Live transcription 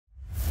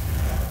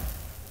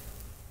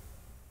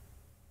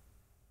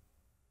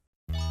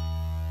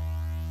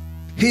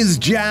His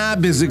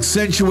jab is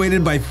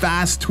accentuated by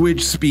fast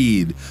twitch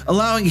speed,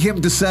 allowing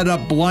him to set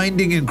up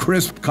blinding and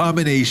crisp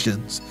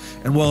combinations.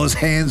 And while his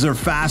hands are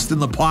fast in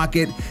the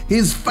pocket,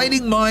 his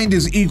fighting mind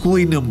is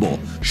equally nimble,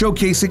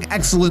 showcasing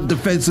excellent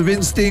defensive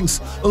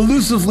instincts,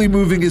 elusively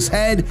moving his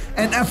head,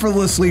 and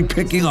effortlessly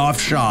picking off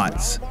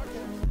shots.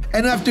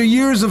 And after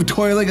years of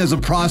toiling as a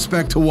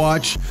prospect to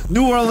watch,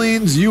 New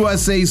Orleans,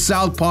 USA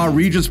southpaw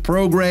Regis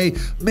Prograis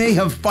may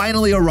have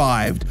finally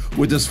arrived,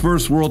 with his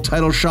first world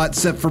title shot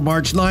set for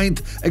March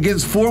 9th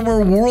against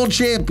former world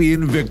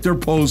champion Viktor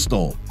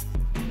Postol.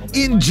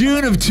 In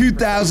June of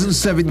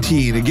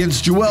 2017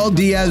 against Joel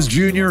Diaz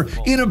Jr.,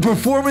 in a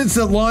performance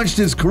that launched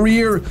his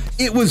career,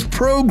 it was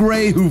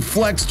Prograis who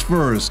flexed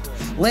first,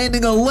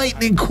 landing a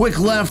lightning-quick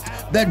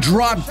left that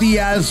dropped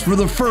Diaz for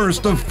the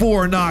first of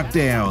 4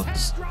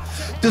 knockdowns.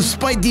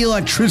 Despite the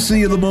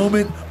electricity of the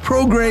moment,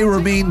 Prograis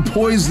remained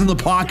poised in the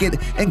pocket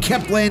and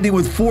kept landing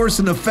with force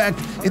and effect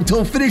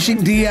until finishing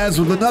Diaz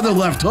with another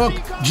left hook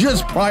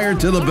just prior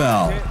to the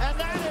bell.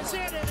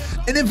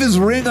 And if his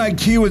ring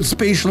IQ and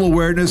spatial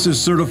awareness is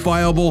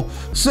certifiable,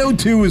 so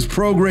too is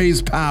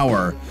Prograis'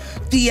 power.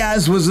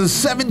 Diaz was the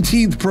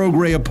 17th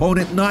Prograis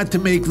opponent not to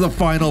make the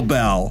final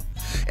bell.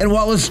 And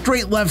while a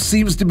straight left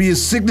seems to be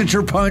his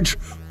signature punch,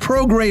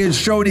 Prograis has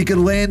shown he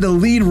can land a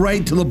lead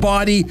right to the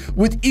body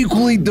with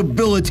equally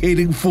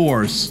debilitating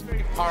force.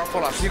 Very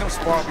powerful. I've seen him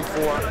spar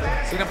before.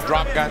 Seen him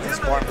drop guns and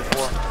spar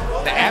before.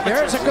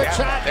 There's a good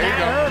shot. There you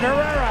go.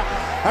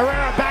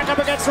 Herrera back up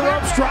against the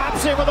ropes,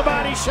 drops in with a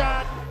body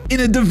shot. In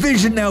a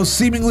division now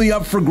seemingly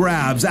up for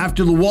grabs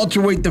after the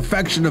welterweight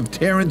defection of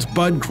Terence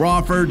 "Bud"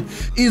 Crawford,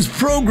 is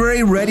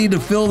Prograis ready to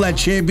fill that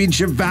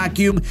championship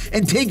vacuum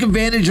and take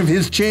advantage of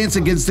his chance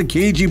against the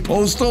Cajun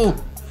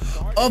Postol?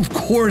 Of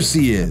course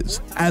he is.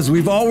 As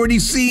we've already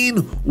seen,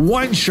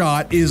 one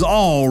shot is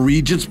all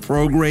Regis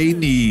Prograis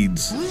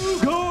needs.